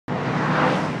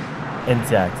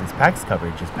NCIX's PAX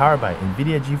coverage is powered by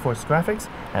NVIDIA GeForce graphics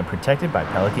and protected by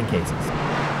Pelican cases.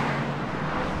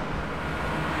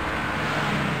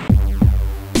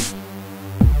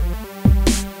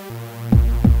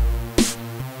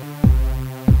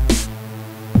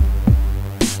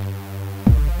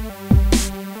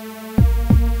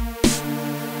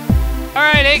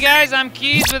 Alright, hey guys, I'm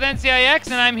Keys with NCIX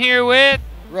and I'm here with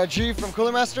Rajiv from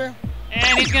Coolermaster.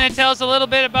 And he's going to tell us a little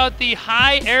bit about the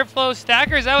high airflow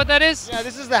stacker. Is that what that is? Yeah,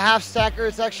 this is the HAF stacker.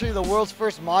 It's actually the world's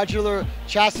first modular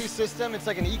chassis system. It's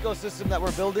like an ecosystem that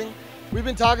we're building. We've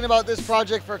been talking about this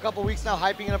project for a couple weeks now,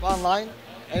 hyping it up online.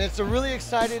 And it's a really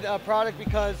excited product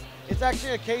because it's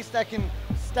actually a case that can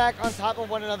stack on top of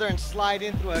one another and slide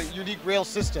in through a unique rail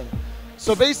system.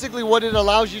 So basically what it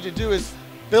allows you to do is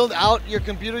build out your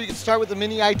computer. You can start with the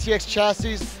mini ITX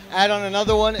chassis, add on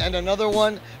another one,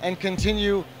 and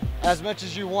continue as much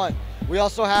as you want. We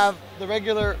also have the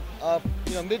regular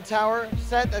mid-tower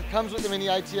set that comes with the mini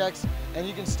ITX, and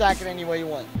you can stack it any way you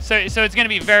want. So it's going to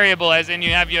be variable, as in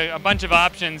you have a bunch of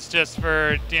options just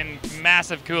for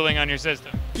massive cooling on your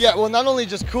system. Yeah, well, not only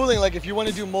just cooling, like if you want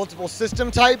to do multiple system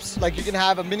types, like you can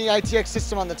have a mini ITX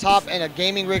system on the top and a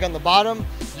gaming rig on the bottom.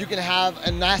 You can have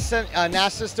a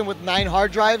NAS system with 9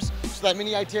 hard drives, so that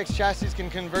mini ITX chassis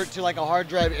can convert to like a hard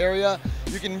drive area.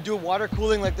 You can do water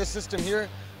cooling like this system here.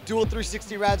 Dual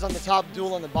 360 rads on the top,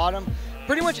 dual on the bottom.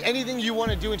 Pretty much anything you want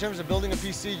to do in terms of building a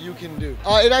PC, you can do.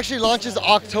 It actually launches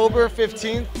October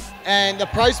 15th, and the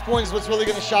price point is what's really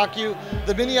going to shock you.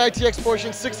 The mini ITX portion,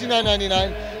 $69.99,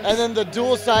 and then the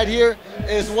dual side here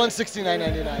is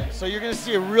 $169.99. So you're going to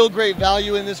see a real great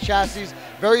value in this chassis,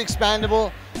 very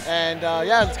expandable, and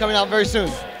yeah, it's coming out very soon.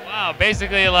 Wow,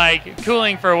 basically like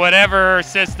cooling for whatever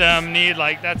system need,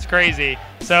 like that's crazy.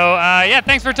 So yeah,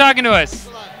 thanks for talking to us.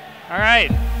 All right.